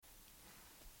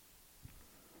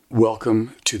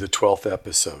Welcome to the 12th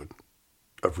episode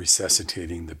of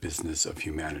Resuscitating the Business of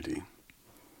Humanity.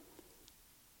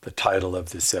 The title of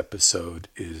this episode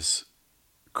is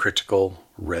Critical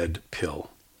Red Pill.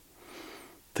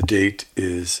 The date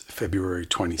is February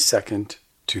 22nd,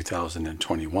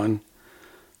 2021.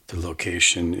 The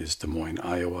location is Des Moines,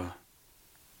 Iowa,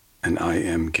 and I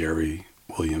am Gary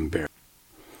William Bear.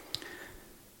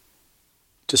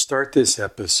 To start this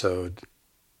episode,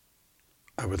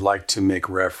 I would like to make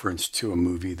reference to a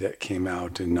movie that came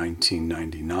out in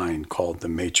 1999 called The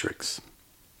Matrix.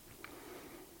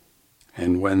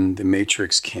 And when The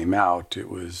Matrix came out, it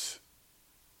was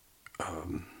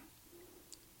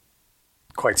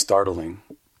quite startling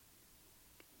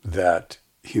that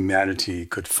humanity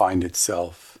could find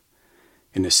itself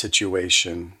in a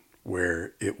situation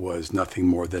where it was nothing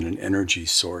more than an energy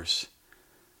source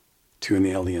to an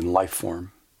alien life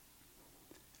form,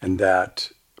 and that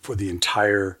for the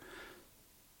entire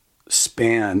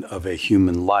span of a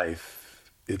human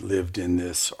life, it lived in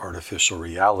this artificial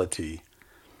reality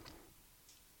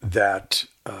that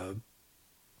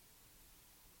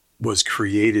was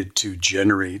created to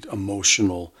generate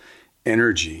emotional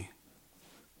energy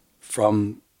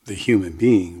from the human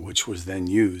being, which was then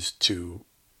used to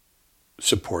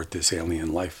support this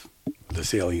alien life,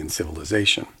 this alien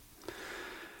civilization.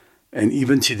 And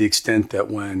even to the extent that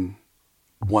when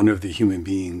one of the human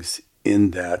beings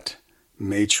in that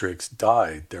matrix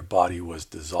died, their body was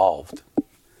dissolved.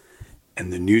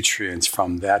 And the nutrients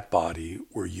from that body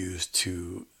were used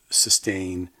to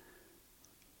sustain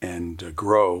and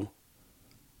grow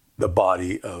the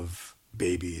body of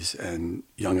babies and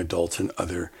young adults and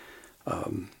other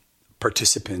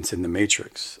participants in the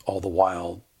matrix. All the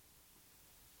while,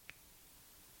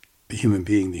 the human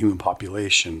being, the human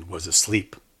population was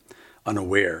asleep,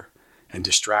 unaware, and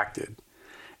distracted.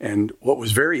 And what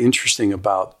was very interesting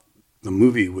about the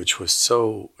movie, which was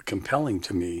so compelling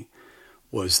to me,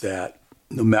 was that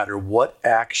no matter what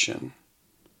action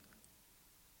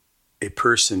a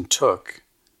person took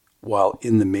while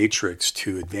in the matrix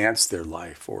to advance their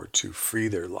life or to free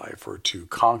their life or to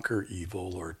conquer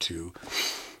evil or to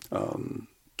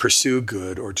pursue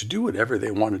good or to do whatever they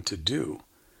wanted to do,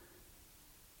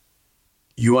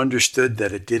 you understood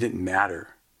that it didn't matter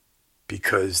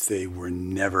because they were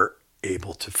never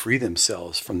able to free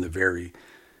themselves from the very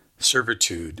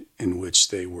servitude in which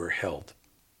they were held.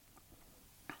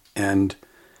 And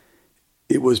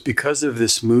it was because of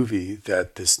this movie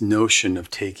that this notion of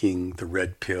taking the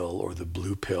red pill or the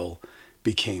blue pill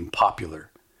became popular.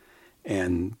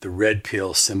 And the red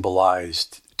pill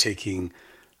symbolized taking,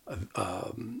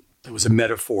 it was a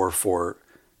metaphor for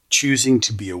choosing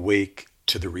to be awake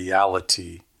to the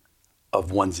reality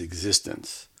of one's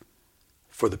existence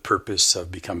for the purpose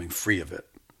of becoming free of it.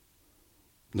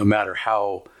 No matter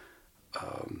how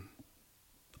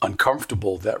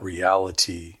uncomfortable that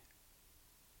reality,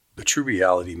 the true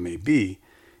reality may be,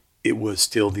 it was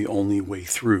still the only way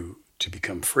through to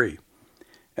become free.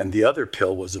 And the other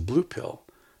pill was a blue pill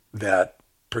that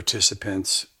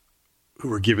participants who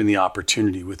were given the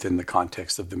opportunity within the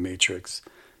context of the matrix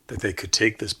that they could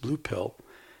take this blue pill,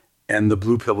 and the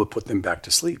blue pill would put them back to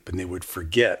sleep, and they would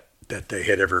forget that they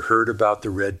had ever heard about the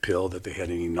red pill, that they had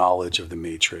any knowledge of the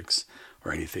matrix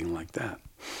or anything like that.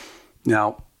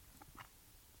 Now,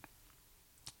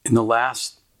 in the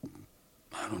last,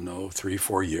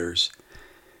 3-4 years,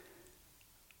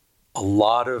 a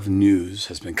lot of news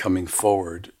has been coming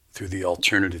forward through the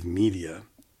alternative media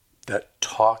that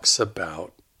talks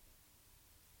about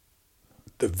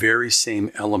the very same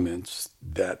elements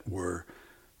that were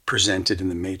presented in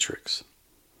the matrix.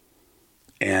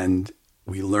 And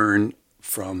we learn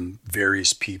from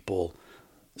various people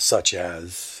such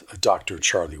as Dr.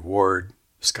 Charlie Ward,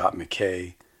 Scott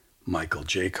McKay, Michael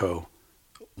Jaco,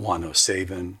 Juan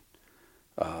O'Savin,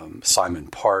 Simon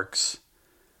Parks,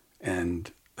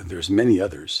 and there's many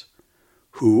others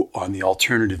who on the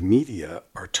alternative media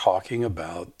are talking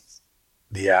about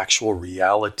the actual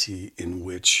reality in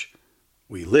which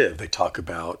we live. They talk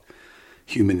about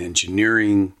human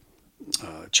engineering,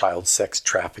 child sex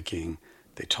trafficking.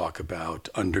 They talk about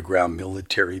underground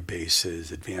military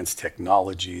bases, advanced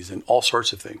technologies, and all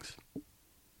sorts of things.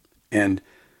 And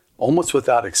almost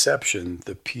without exception,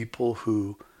 the people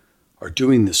who are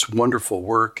doing this wonderful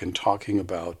work and talking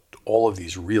about all of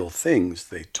these real things,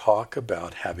 they talk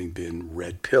about having been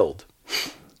red-pilled,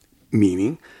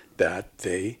 meaning that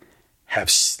they have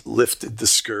lifted the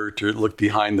skirt or looked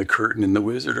behind the curtain in The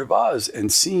Wizard of Oz and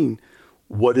seen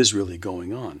what is really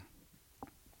going on.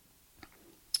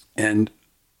 And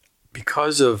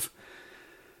because of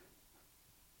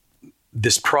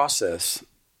this process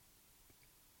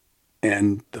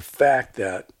and the fact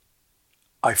that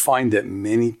I find that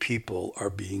many people are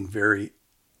being very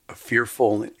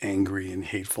fearful and angry and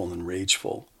hateful and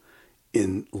rageful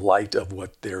in light of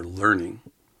what they're learning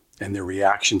and their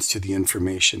reactions to the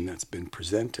information that's been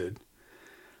presented.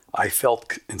 I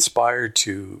felt inspired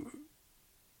to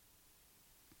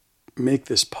make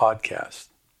this podcast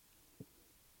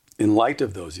in light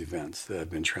of those events that have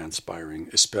been transpiring,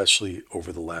 especially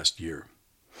over the last year.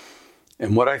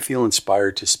 And what I feel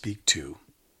inspired to speak to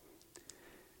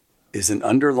is an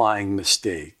underlying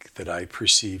mistake that I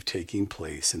perceive taking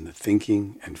place in the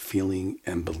thinking and feeling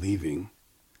and believing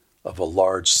of a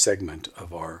large segment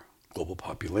of our global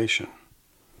population.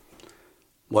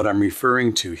 What I'm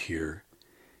referring to here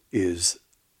is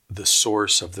the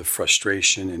source of the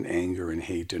frustration and anger and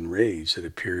hate and rage that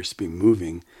appears to be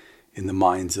moving in the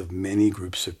minds of many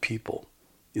groups of people,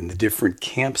 in the different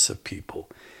camps of people,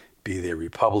 be they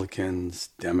Republicans,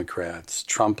 Democrats,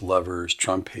 Trump lovers,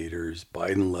 Trump haters,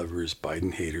 Biden lovers,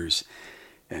 Biden haters,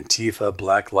 Antifa,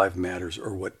 Black Lives Matters,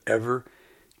 or whatever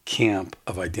camp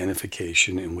of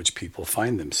identification in which people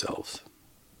find themselves.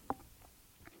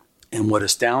 And what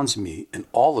astounds me in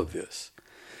all of this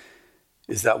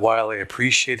is that while I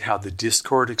appreciate how the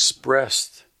discord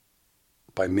expressed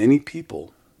by many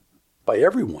people, by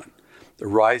everyone,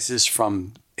 arises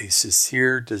from a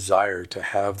sincere desire to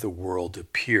have the world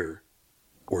appear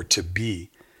or to be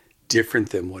different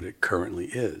than what it currently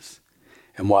is.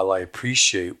 And while I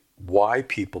appreciate why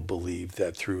people believe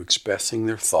that through expressing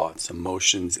their thoughts,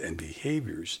 emotions, and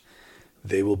behaviors,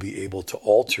 they will be able to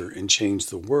alter and change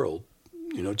the world,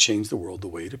 change the world the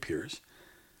way it appears.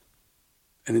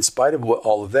 And in spite of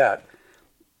all of that,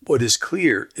 what is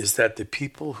clear is that the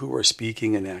people who are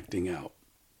speaking and acting out,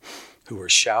 who are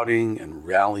shouting and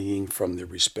rallying from their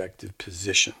respective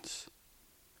positions,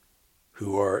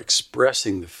 who are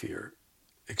expressing the fear,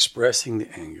 expressing the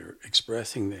anger,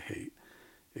 expressing the hate,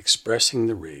 expressing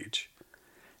the rage,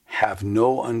 have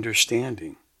no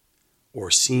understanding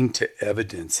or seem to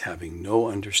evidence having no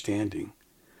understanding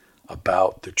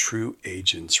about the true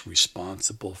agents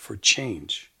responsible for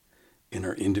change in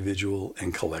our individual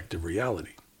and collective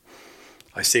reality.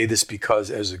 I say this because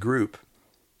as a group,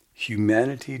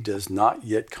 humanity does not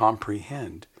yet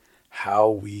comprehend how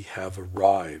we have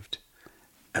arrived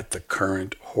at the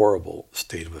current horrible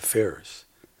state of affairs.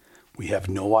 We have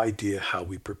no idea how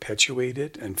we perpetuate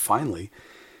it, and finally,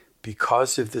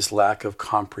 because of this lack of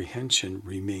comprehension,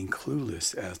 remain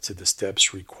clueless as to the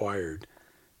steps required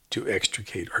to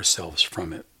extricate ourselves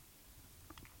from it.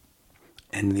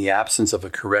 And in the absence of a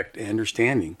correct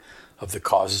understanding of the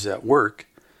causes at work,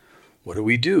 what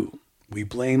do? We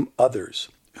blame others,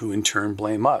 who in turn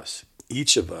blame us,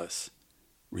 each of us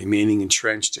remaining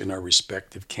entrenched in our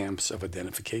respective camps of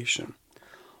identification,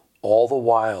 all the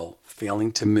while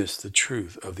failing to miss the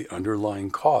truth of the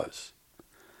underlying cause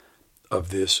of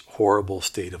this horrible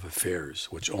state of affairs,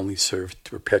 which only serves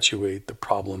to perpetuate the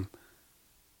problem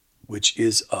which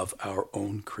is of our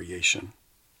own creation.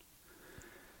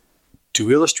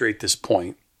 To illustrate this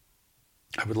point,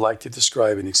 I would like to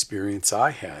describe an experience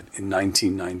I had in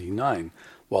 1999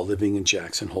 while living in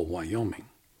Jackson Hole, Wyoming.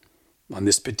 On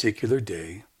this particular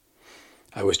day,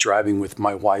 I was driving with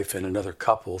my wife and another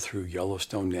couple through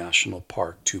Yellowstone National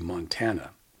Park to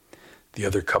Montana. The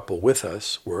other couple with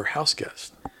us were house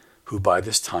guests, who by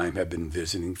this time had been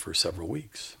visiting for several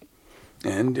weeks.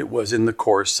 And it was in the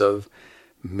course of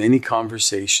many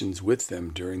conversations with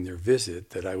them during their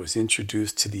visit that I was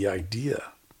introduced to the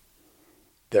idea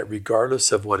that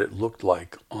regardless of what it looked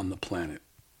like on the planet,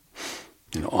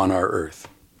 on our earth,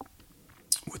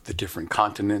 with the different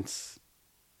continents,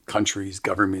 countries,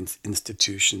 governments,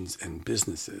 institutions, and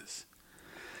businesses,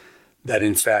 that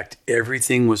in fact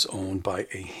everything was owned by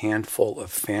a handful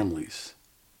of families,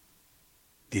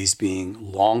 these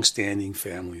being long-standing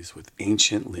families with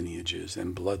ancient lineages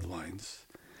and bloodlines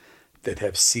that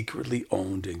have secretly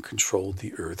owned and controlled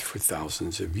the earth for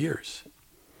thousands of years,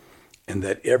 and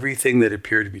that everything that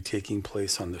appeared to be taking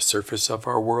place on the surface of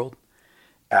our world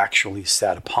actually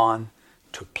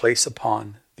took place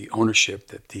upon the ownership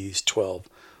that these 12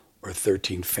 or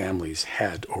 13 families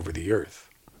had over the earth.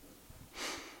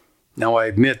 Now, I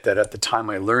admit that at the time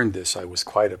I learned this, I was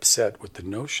quite upset with the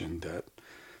notion that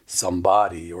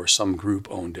somebody or some group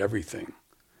owned everything,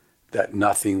 that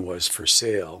nothing was for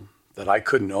sale, that I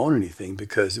couldn't own anything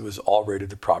because it was already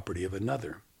the property of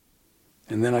another.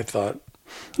 And then I thought,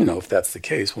 if that's the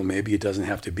case, well, maybe it doesn't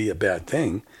have to be a bad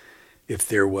thing if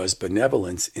there was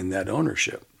benevolence in that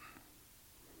ownership.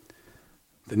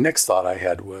 The next thought I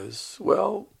had was,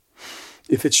 well,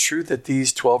 if it's true that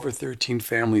these 12 or 13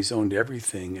 families owned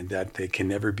everything and that they can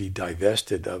never be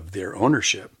divested of their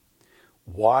ownership,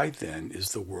 why then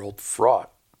is the world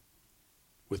fraught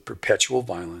with perpetual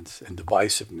violence and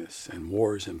divisiveness and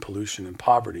wars and pollution and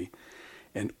poverty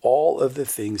and all of the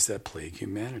things that plague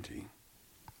humanity?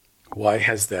 Why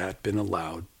has that been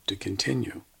allowed to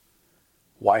continue?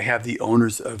 Why have the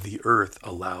owners of the earth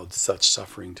allowed such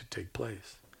suffering to take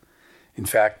place? In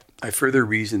fact, I further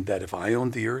reasoned that if I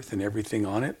owned the earth and everything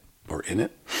on it, or in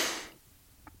it,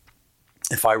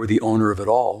 if I were the owner of it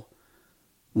all,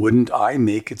 wouldn't I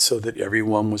make it so that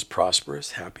everyone was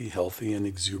prosperous, happy, healthy, and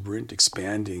exuberant,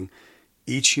 expanding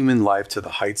each human life to the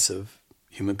heights of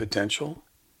human potential?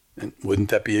 And wouldn't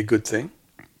that be a good thing?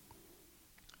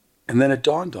 And then it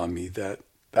dawned on me that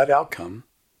that outcome,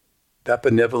 that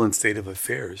benevolent state of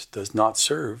affairs, does not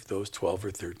serve those 12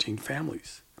 or 13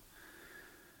 families.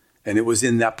 And it was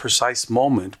in that precise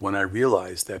moment when I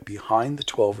realized that behind the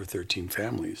 12 or 13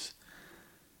 families,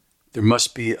 there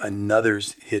must be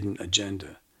another's hidden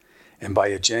agenda. And by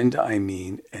agenda, I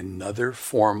mean another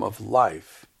form of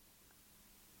life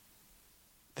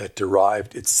that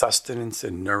derived its sustenance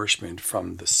and nourishment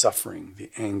from the suffering, the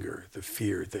anger, the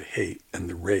fear, the hate, and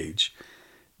the rage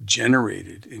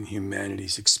generated in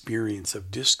humanity's experience of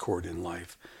discord in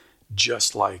life,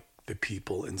 just like the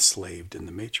people enslaved in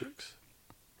the Matrix.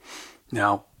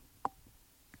 Now,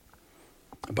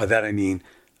 by that I mean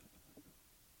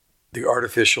the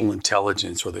artificial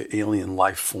intelligence or the alien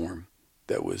life form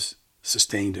that was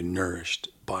sustained and nourished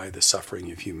by the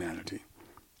suffering of humanity.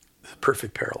 It's a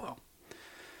perfect parallel.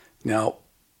 Now,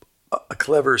 a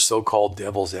clever so-called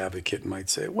devil's advocate might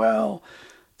say, well,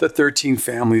 the 13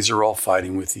 families are all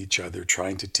fighting with each other,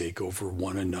 trying to take over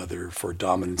one another for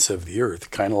dominance of the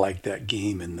earth, kind of like that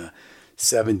game in the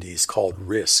 70s called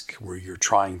Risk, where you're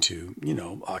trying to,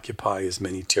 occupy as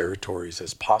many territories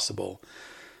as possible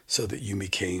so that you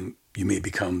may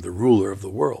become the ruler of the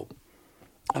world.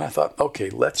 And I thought, okay,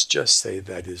 let's just say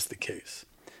that is the case,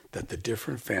 that the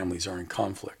different families are in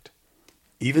conflict.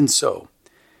 Even so,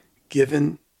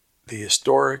 given the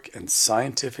historic and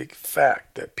scientific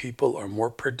fact that people are more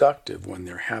productive when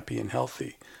they're happy and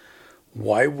healthy,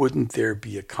 why wouldn't there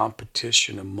be a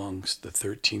competition amongst the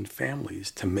 13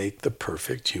 families to make the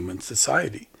perfect human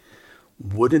society?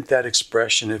 Wouldn't that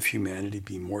expression of humanity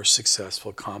be more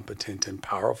successful, competent, and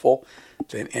powerful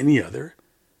than any other?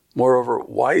 Moreover,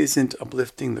 why isn't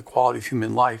uplifting the quality of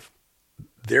human life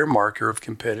their marker of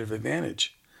competitive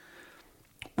advantage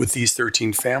with these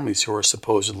 13 families who are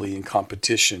supposedly in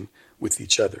competition with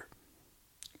each other?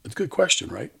 It's a good question,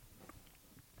 right?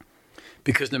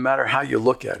 Because no matter how you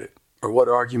look at it, or what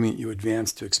argument you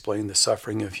advance to explain the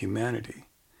suffering of humanity,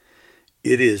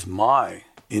 it is my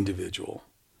individual,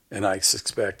 and I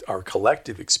suspect our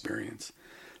collective experience,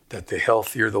 that the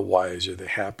healthier, the wiser, the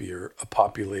happier a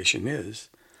population is,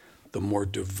 the more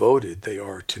devoted they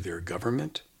are to their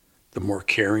government, the more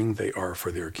caring they are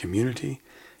for their community,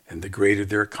 and the greater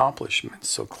their accomplishments.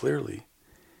 So clearly,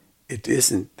 it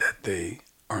isn't that they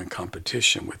are in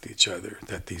competition with each other,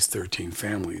 that these 13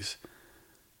 families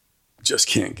just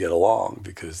can't get along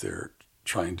because they're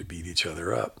trying to beat each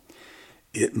other up.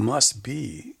 It must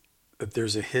be that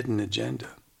there's a hidden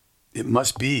agenda. It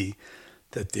must be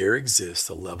that there exists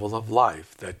a level of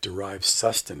life that derives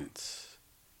sustenance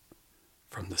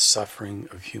from the suffering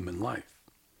of human life.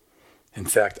 In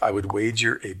fact, I would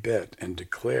wager a bet and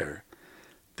declare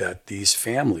that these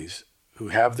families who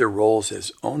have their roles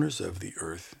as owners of the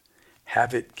earth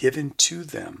have it given to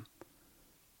them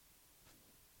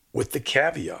with the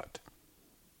caveat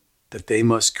that they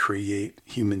must create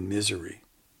human misery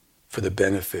for the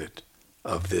benefit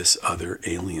of this other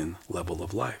alien level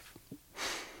of life.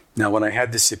 Now, when I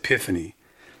had this epiphany,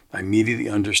 I immediately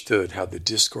understood how the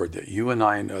discord that you and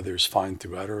I and others find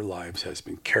throughout our lives has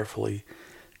been carefully,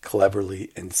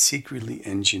 cleverly, and secretly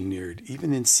engineered,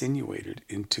 even insinuated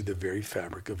into the very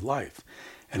fabric of life.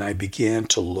 And I began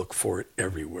to look for it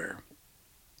everywhere.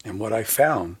 And what I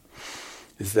found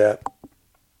is that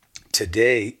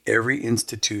today, every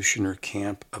institution or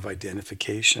camp of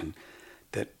identification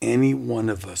that any one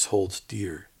of us holds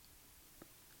dear,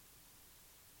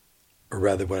 or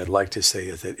rather what I'd like to say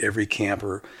is that every camp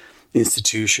or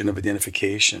institution of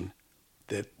identification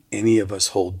that any of us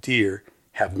hold dear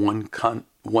have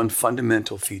one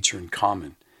fundamental feature in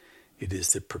common. It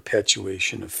is the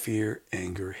perpetuation of fear,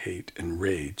 anger, hate, and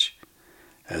rage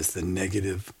as the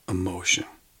negative emotion,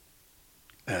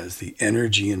 as the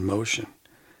energy in motion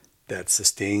that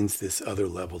sustains this other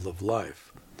level of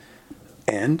life.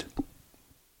 And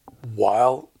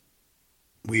while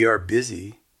we are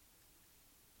busy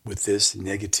with this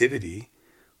negativity,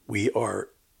 we are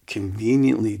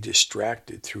conveniently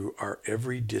distracted through our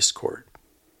every discord,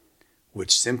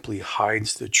 which simply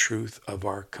hides the truth of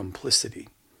our complicity,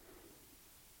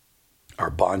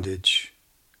 our bondage,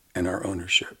 and our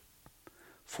ownership.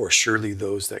 For surely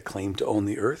those that claim to own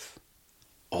the earth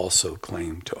also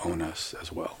claim to own us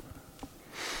as well.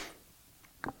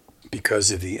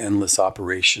 Because of the endless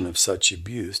operation of such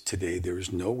abuse, today there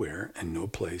is nowhere and no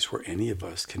place where any of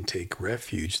us can take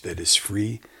refuge that is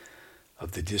free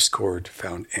of the discord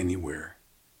found anywhere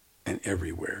and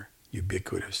everywhere,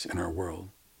 ubiquitous in our world.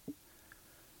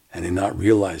 And in not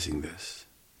realizing this,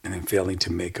 and in failing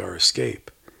to make our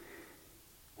escape,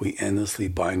 we endlessly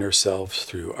bind ourselves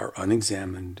through our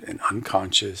unexamined and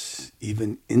unconscious,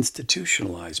 even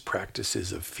institutionalized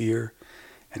practices of fear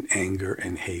and anger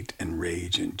and hate and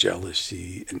rage and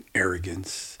jealousy and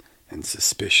arrogance and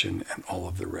suspicion and all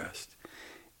of the rest,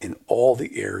 in all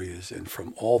the areas and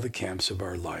from all the camps of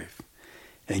our life,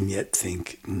 and yet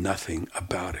think nothing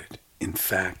about it. In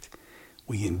fact,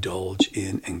 we indulge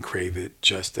in and crave it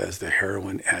just as the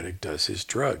heroin addict does his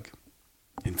drug.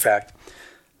 In fact,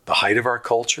 the height of our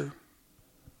culture,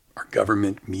 our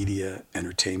government, media,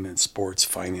 entertainment, sports,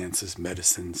 finances,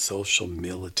 medicine, social,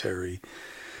 military,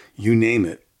 you name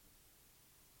it,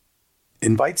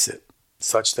 invites it,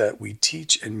 such that we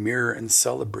teach and mirror and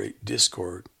celebrate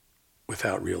discord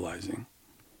without realizing.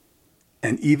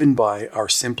 And even by our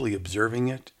simply observing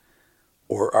it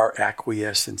or our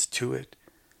acquiescence to it,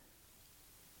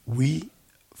 we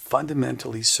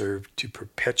fundamentally serve to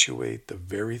perpetuate the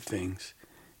very things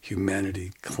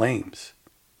humanity claims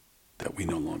that we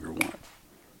no longer want.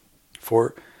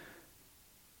 For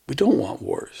we don't want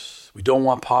wars. We don't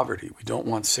want poverty. We don't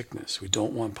want sickness. We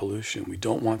don't want pollution. We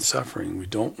don't want suffering. We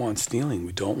don't want stealing.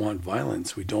 We don't want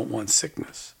violence. We don't want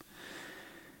sickness.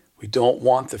 We don't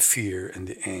want the fear and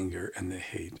the anger and the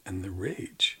hate and the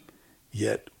rage.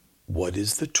 Yet, what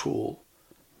is the tool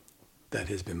that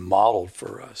has been modeled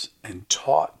for us and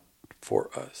taught for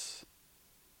us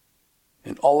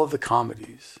in all of the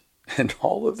comedies and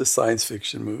all of the science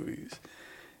fiction movies,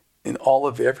 in all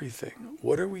of everything?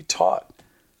 What are we taught?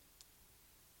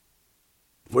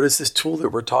 What is this tool that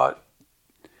we're taught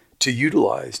to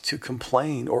utilize to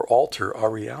complain or alter our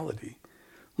reality?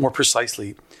 More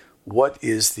precisely, what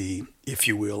is the, if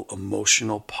you will,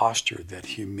 emotional posture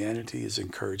that humanity is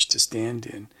encouraged to stand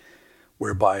in,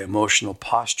 whereby emotional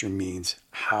posture means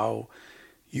how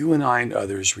you and I and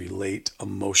others relate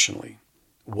emotionally?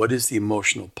 What is the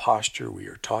emotional posture we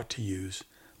are taught to use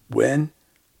when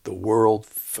the world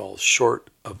falls short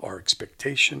of our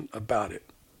expectation about it?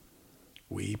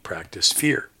 We practice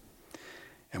fear.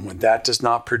 And when that does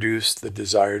not produce the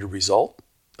desired result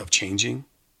of changing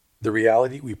the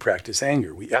reality, we practice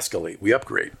anger. We escalate. We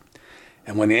upgrade.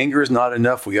 And when anger is not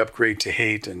enough, we upgrade to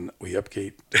hate. And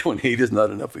when hate is not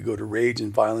enough, we go to rage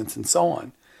and violence and so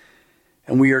on.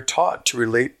 And we are taught to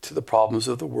relate to the problems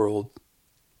of the world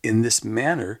in this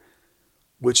manner,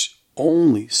 which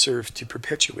only serves to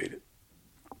perpetuate it.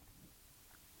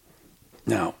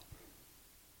 Now,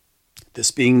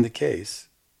 this being the case,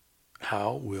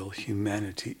 how will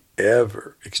humanity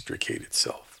ever extricate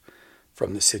itself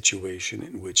from the situation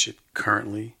in which it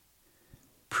currently,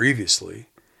 previously,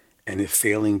 and if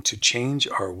failing to change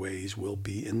our ways, will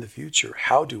be in the future?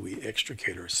 How do we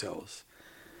extricate ourselves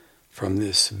from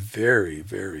this very,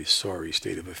 very sorry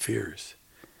state of affairs?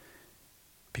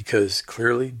 Because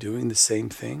clearly doing the same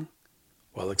thing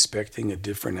while expecting a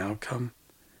different outcome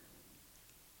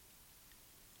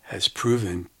has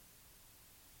proven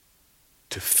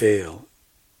to fail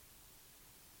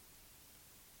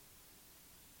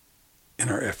in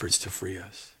our efforts to free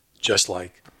us. Just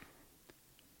like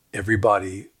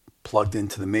everybody plugged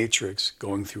into the matrix,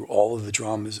 going through all of the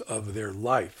dramas of their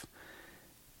life,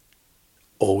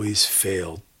 always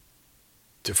failed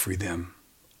to free them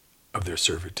of their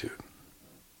servitude.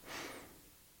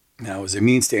 Now, as a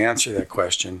means to answer that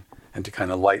question and to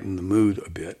kind of lighten the mood a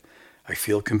bit, I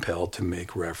feel compelled to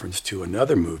make reference to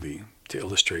another movie to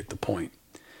illustrate the point.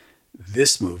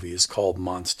 This movie is called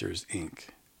Monsters, Inc.,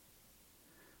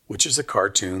 which is a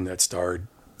cartoon that starred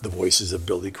the voices of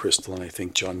Billy Crystal and I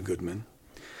think John Goodman,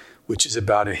 which is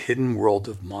about a hidden world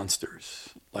of monsters,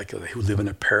 who live in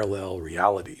a parallel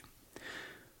reality,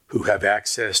 who have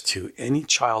access to any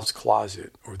child's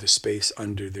closet or the space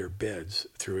under their beds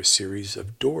through a series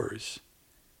of doors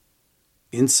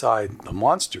inside the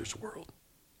monsters' world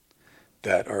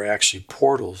that are actually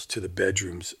portals to the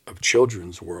bedrooms of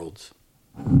children's worlds,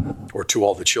 or to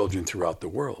all the children throughout the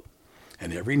world.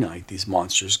 And every night, these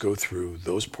monsters go through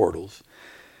those portals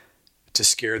to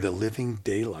scare the living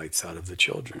daylights out of the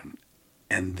children,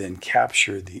 and then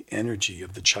capture the energy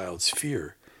of the child's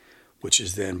fear, which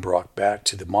is then brought back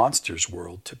to the monsters'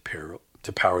 world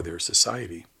to power their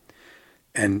society.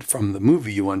 And from the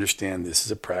movie, you understand this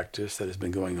is a practice that has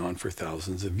been going on for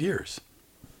thousands of years.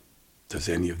 Does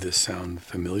any of this sound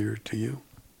familiar to you?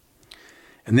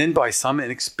 And then by some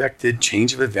unexpected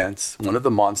change of events, one of the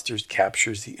monsters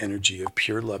captures the energy of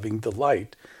pure loving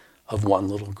delight of one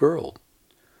little girl,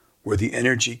 where the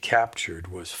energy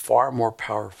captured was far more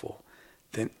powerful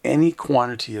than any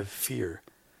quantity of fear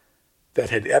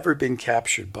that had ever been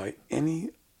captured by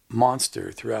any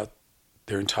monster throughout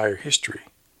their entire history.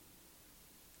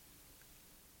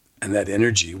 And that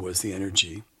energy was the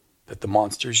energy that the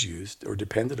monsters used or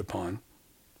depended upon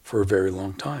for a very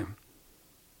long time.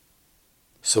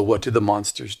 So what do the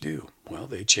monsters do? Well,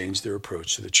 they change their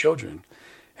approach to the children.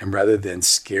 And rather than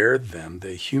scare them,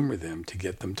 they humor them to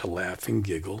get them to laugh and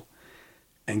giggle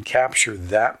and capture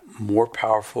that more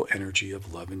powerful energy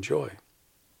of love and joy.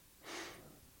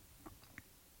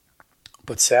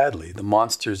 But sadly, the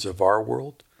monsters of our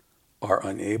world are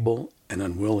unable and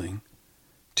unwilling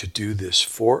to do this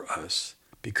for us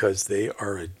because they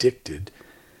are addicted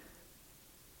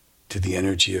to the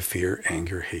energy of fear,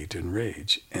 anger, hate, and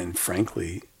rage, and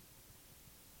frankly,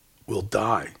 will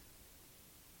die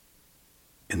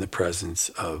in the presence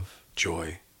of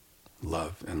joy,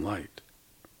 love, and light.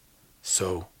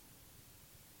 So,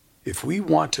 if we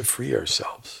want to free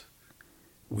ourselves,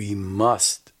 we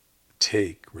must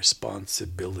take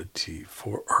responsibility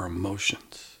for our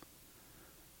emotions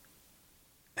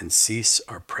and cease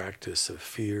our practice of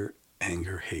fear,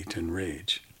 anger, hate, and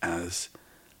rage as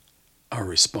our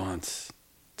response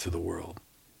to the world.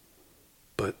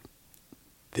 But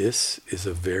this is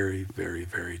a very, very,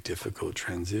 very difficult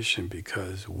transition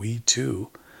because we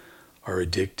too are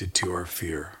addicted to our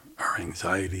fear, our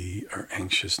anxiety, our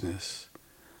anxiousness,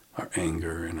 our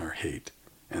anger, and our hate,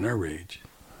 and our rage.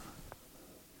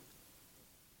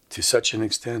 To such an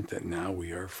extent that now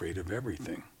we are afraid of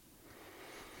everything.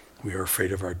 We are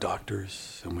afraid of our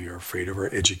doctors, and we are afraid of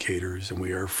our educators, and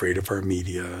we are afraid of our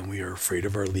media, and we are afraid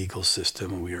of our legal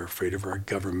system, and we are afraid of our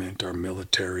government, our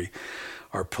military,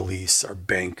 our police, our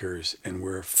bankers, and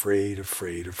we're afraid,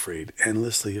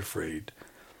 endlessly afraid,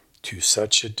 to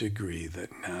such a degree that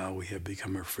now we have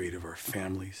become afraid of our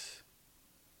families,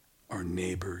 our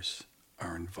neighbors,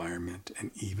 our environment, and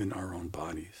even our own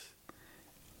bodies.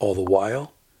 All the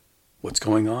while, what's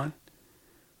going on?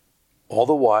 All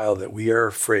the while that we are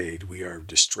afraid, we are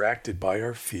distracted by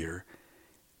our fear,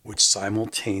 which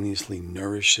simultaneously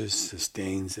nourishes,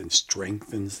 sustains, and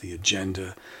strengthens the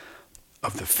agenda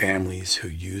of the families who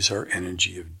use our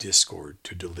energy of discord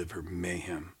to deliver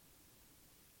mayhem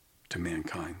to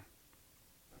mankind.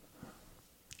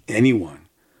 Anyone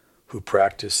who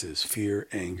practices fear,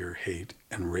 anger, hate,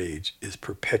 and rage is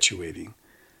perpetuating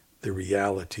the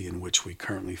reality in which we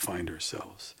currently find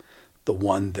ourselves, the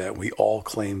one that we all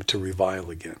claim to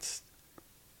revile against.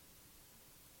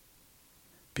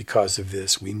 Because of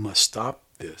this, we must stop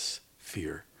this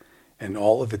fear and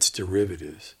all of its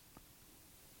derivatives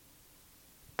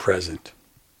present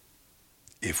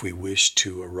if we wish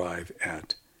to arrive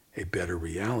at a better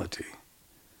reality.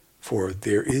 For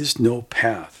there is no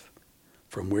path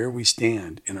from where we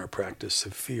stand in our practice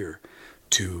of fear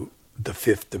to the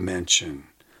fifth dimension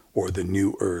or the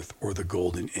new earth or the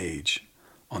golden age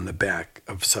on the back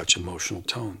of such emotional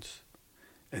tones.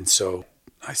 And so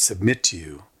I submit to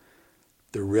you,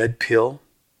 the red pill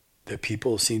that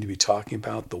people seem to be talking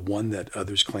about, the one that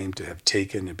others claim to have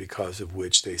taken and because of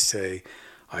which they say,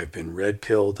 I've been red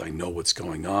pilled, I know what's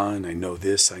going on, I know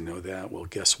this, I know that. Well,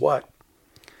 guess what?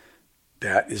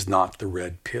 That is not the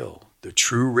red pill. The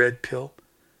true red pill,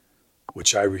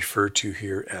 which I refer to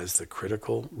here as the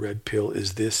critical red pill,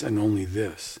 is this and only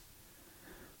this.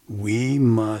 We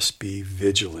must be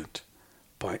vigilant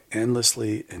by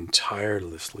endlessly and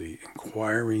tirelessly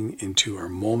inquiring into our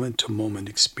moment-to-moment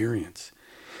experience.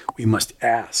 We must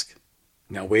ask,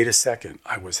 now wait a second,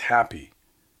 I was happy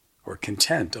or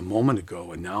content a moment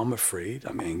ago and now I'm afraid,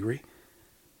 I'm angry.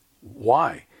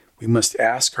 Why? We must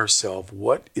ask ourselves,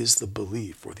 what is the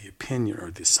belief or the opinion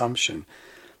or the assumption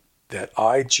that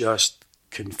I just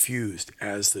confused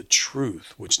as the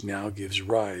truth, which now gives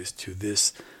rise to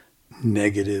this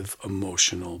negative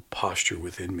emotional posture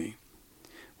within me?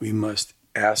 We must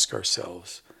ask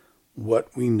ourselves what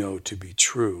we know to be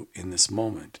true in this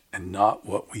moment and not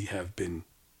what we have been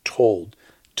told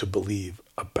to believe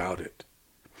about it.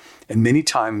 And many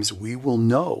times we will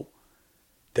know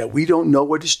that we don't know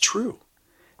what is true.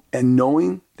 And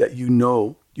knowing that you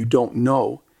know you don't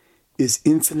know is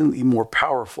infinitely more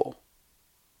powerful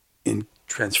in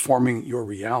transforming your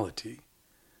reality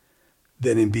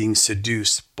than in being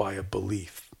seduced by a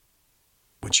belief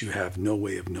which you have no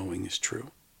way of knowing is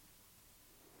true.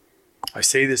 I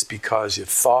say this because if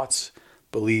thoughts,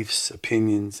 beliefs,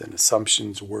 opinions, and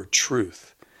assumptions were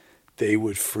truth, They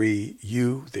would free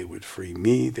you, they would free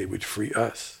me, they would free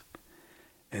us.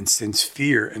 And since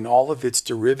fear and all of its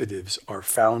derivatives are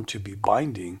found to be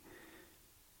binding,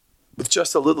 with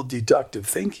just a little deductive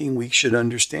thinking, we should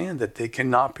understand that they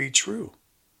cannot be true.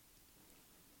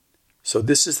 So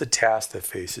this is the task that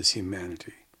faces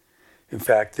humanity. In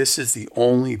fact, this is the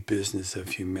only business of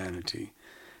humanity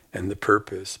and the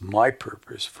purpose, my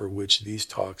purpose, for which these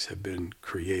talks have been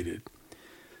created.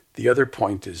 The other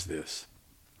point is this.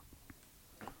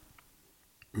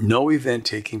 No event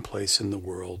taking place in the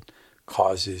world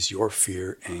causes your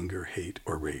fear, anger, hate,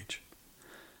 or rage.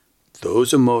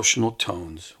 Those emotional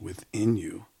tones within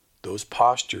you, those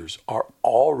postures are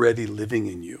already living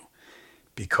in you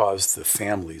because the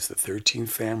families, the 13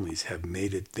 families, have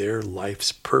made it their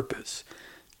life's purpose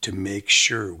to make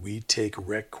sure we take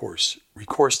recourse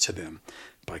to them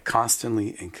by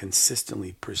constantly and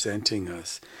consistently presenting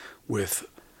us with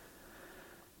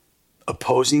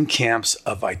opposing camps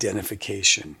of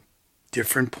identification,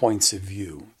 different points of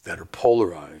view that are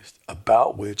polarized,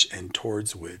 about which and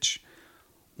towards which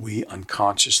we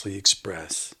unconsciously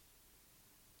express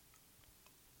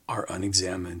our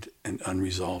unexamined and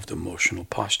unresolved emotional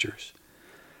postures.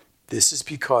 This is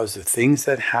because the things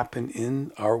that happen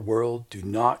in our world do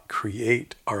not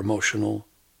create our emotional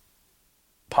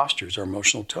postures, our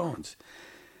emotional tones.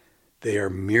 They are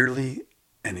merely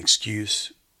an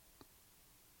excuse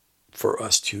for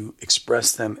us to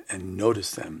express them and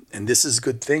notice them. And this is a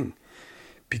good thing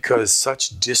because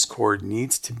such discord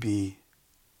needs to be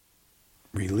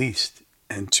released.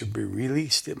 And to be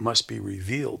released, it must be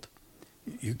revealed.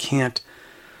 You can't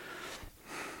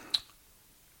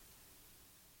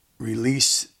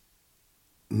release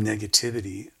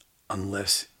negativity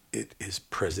unless it is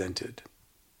presented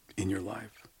in your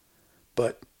life.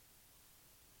 But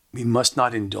we must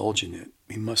not indulge in it.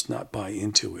 We must not buy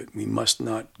into it. We must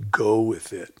not go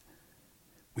with it.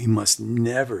 We must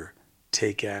never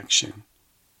take action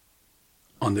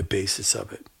on the basis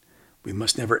of it. We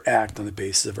must never act on the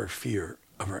basis of our fear,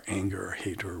 of our anger, our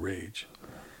hate, or rage.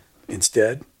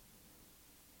 Instead,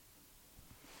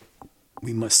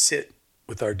 we must sit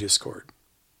with our discord.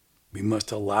 We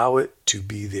must allow it to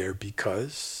be there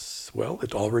because, well,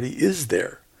 it already is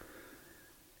there.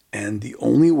 And the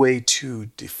only way to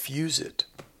diffuse it,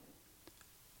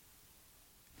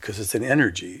 because it's an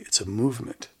energy, it's a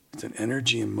movement, it's an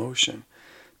energy in motion.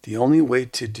 The only way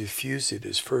to diffuse it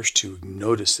is first to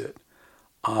notice it.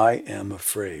 I am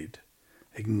afraid.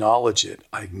 Acknowledge it.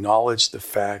 I acknowledge the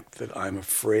fact that I'm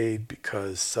afraid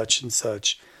because such and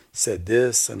such said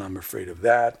this and I'm afraid of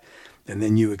that. And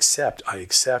then you accept. I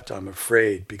accept I'm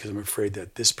afraid because I'm afraid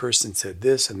that this person said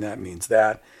this and that means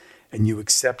that. And you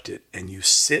accept it and you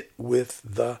sit with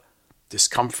the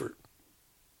discomfort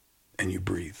and you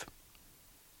breathe.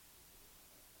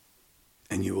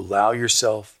 And you allow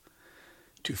yourself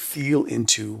to feel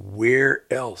into where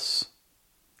else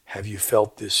have you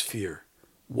felt this fear?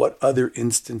 What other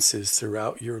instances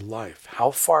throughout your life? How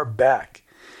far back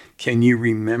can you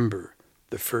remember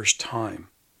the first time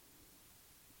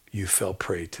you fell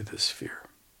prey to this fear?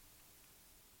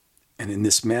 And in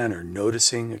this manner,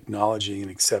 noticing, acknowledging,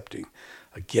 and accepting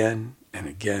again and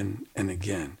again and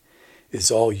again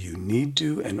is all you need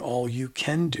to and all you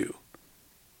can do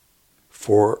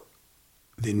for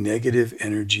the negative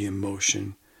energy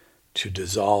emotion to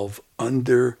dissolve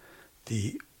under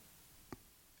the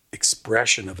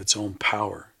expression of its own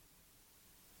power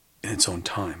in its own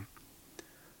time.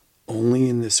 Only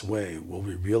in this way will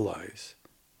we realize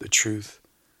the truth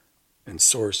and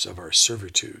source of our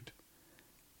servitude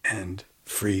and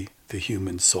free the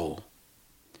human soul.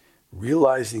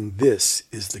 Realizing this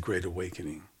is the Great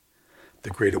Awakening. The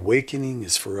Great Awakening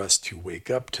is for us to wake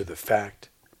up to the fact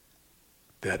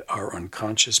that our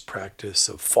unconscious practice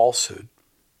of falsehood,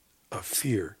 of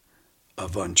fear,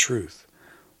 of untruth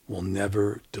will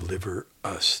never deliver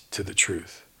us to the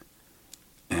truth.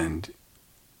 And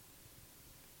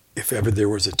if ever there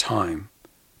was a time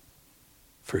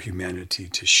for humanity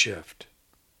to shift,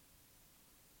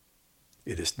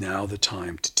 it is now the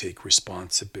time to take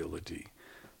responsibility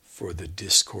for the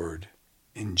discord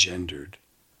engendered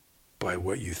by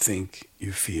what you think,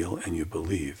 you feel, and you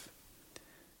believe.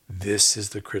 This is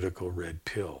the critical red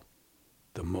pill,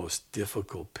 the most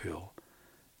difficult pill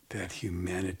that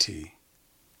humanity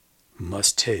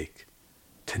must take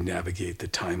to navigate the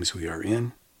times we are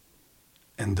in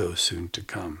and those soon to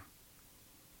come.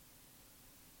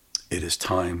 It is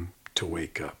time to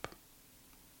wake up.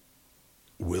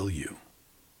 Will you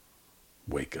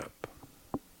wake up?